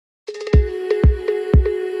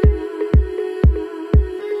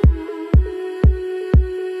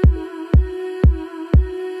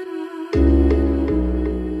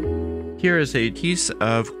Here is a piece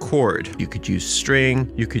of cord. You could use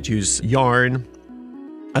string, you could use yarn.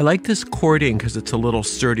 I like this cording because it's a little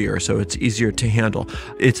sturdier, so it's easier to handle.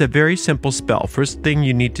 It's a very simple spell. First thing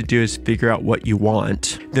you need to do is figure out what you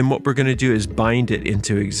want. Then what we're going to do is bind it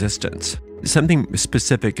into existence. Something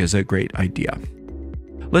specific is a great idea.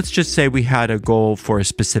 Let's just say we had a goal for a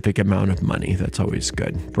specific amount of money. That's always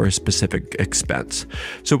good, for a specific expense.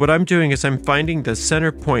 So what I'm doing is I'm finding the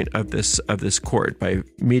center point of this cord by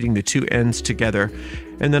meeting the two ends together,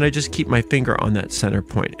 and then I just keep my finger on that center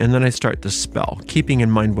point, and then I start the spell, keeping in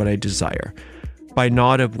mind what I desire. By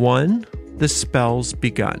nod of 1, the spell's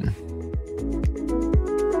begun.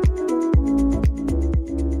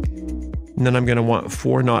 And then I'm going to want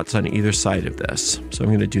 4 knots on either side of this. So I'm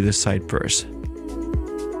going to do this side first.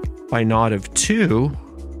 By nod of 2,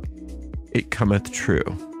 it cometh true.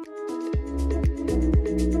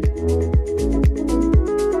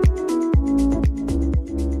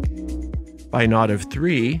 By nod of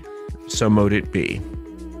 3, so mote it be.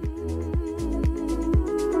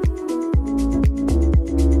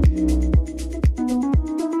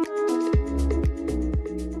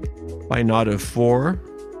 By nod of 4,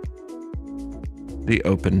 the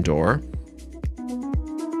open door.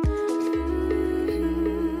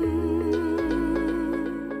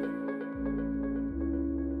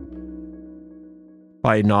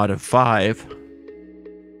 By nod of 5,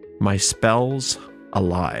 my spell's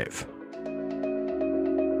alive.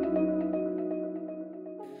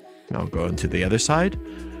 I'll go into the other side.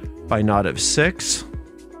 By nod of 6,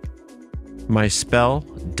 my spell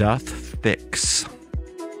doth fix.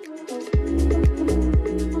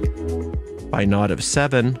 By nod of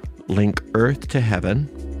 7, link earth to heaven.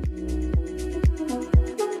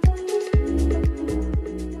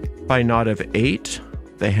 By nod of 8,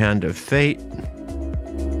 the hand of fate.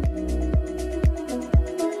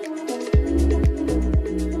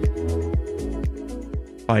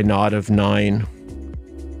 By nod of 9,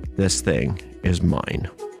 this thing is mine.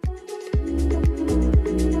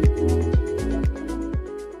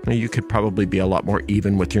 Now you could probably be a lot more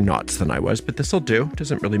even with your knots than I was, but this'll do.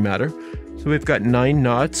 Doesn't really matter. So we've got 9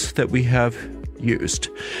 knots that we have used.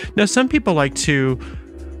 Now some people like to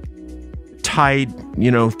tie,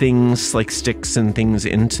 things like sticks and things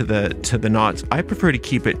into the knots. I prefer to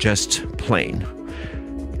keep it just plain.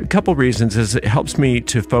 A couple reasons is it helps me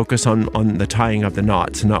to focus on the tying of the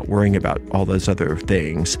knots and not worrying about all those other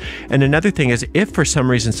things. And another thing is, if for some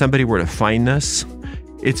reason somebody were to find this,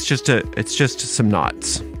 it's just some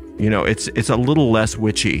knots. It's a little less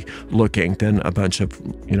witchy looking than a bunch of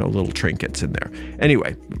little trinkets in there.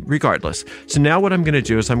 Anyway, regardless. So now what I'm going to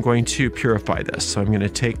do is I'm going to purify this. So I'm going to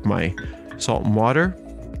take my salt and water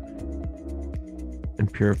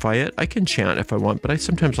and purify it. I can chant if I want, but I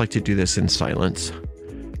sometimes like to do this in silence.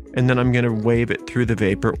 And then I'm going to wave it through the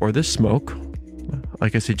vapor or the smoke.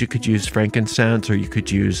 Like I said, you could use frankincense or you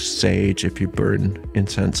could use sage if you burn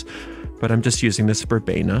incense, but I'm just using this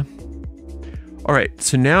verbena. All right,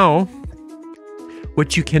 so now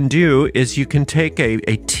what you can do is you can take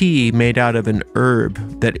a tea made out of an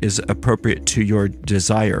herb that is appropriate to your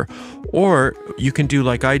desire, or you can do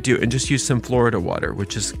like I do and just use some Florida water,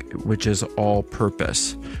 which is all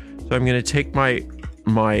purpose. So I'm going to take my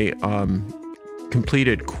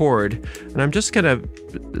completed cord, and I'm just going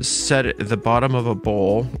to set it at the bottom of a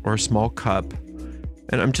bowl or a small cup,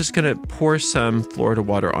 and I'm just going to pour some Florida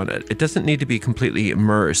water on it. It doesn't need to be completely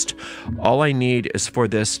immersed. All I need is for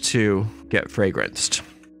this to get fragranced.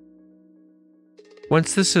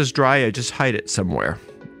 Once this is dry, I just hide it somewhere.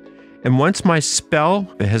 And once my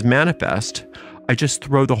spell has manifest, I just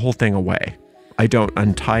throw the whole thing away. I don't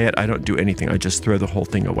untie it. I don't do anything. I just throw the whole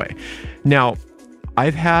thing away. Now,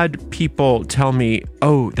 I've had people tell me,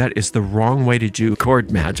 oh, that is the wrong way to do cord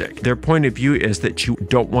magic. Their point of view is that you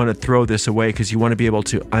don't want to throw this away because you want to be able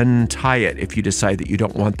to untie it if you decide that you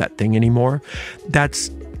don't want that thing anymore. That's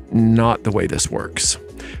not the way this works.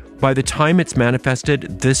 By the time it's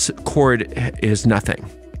manifested, this cord is nothing.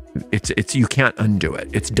 It's you can't undo it.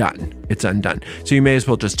 It's done. It's undone. So you may as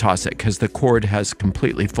well just toss it because the cord has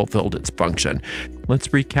completely fulfilled its function. Let's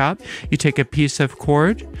recap. You take a piece of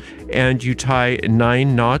cord and you tie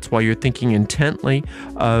 9 knots while you're thinking intently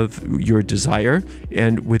of your desire.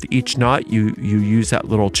 And with each knot, you use that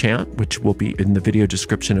little chant, which will be in the video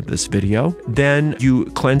description of this video. Then you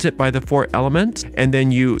cleanse it by the 4 elements, and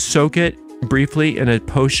then you soak it briefly in a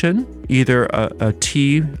potion, either a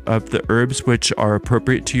tea of the herbs which are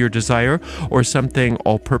appropriate to your desire, or something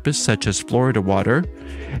all-purpose such as Florida water,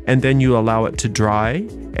 and then you allow it to dry,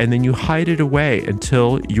 and then you hide it away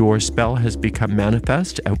until your spell has become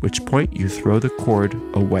manifest, at which point you throw the cord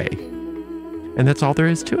away. And that's all there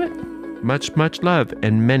is to it. Much, much love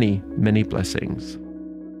and many, many blessings.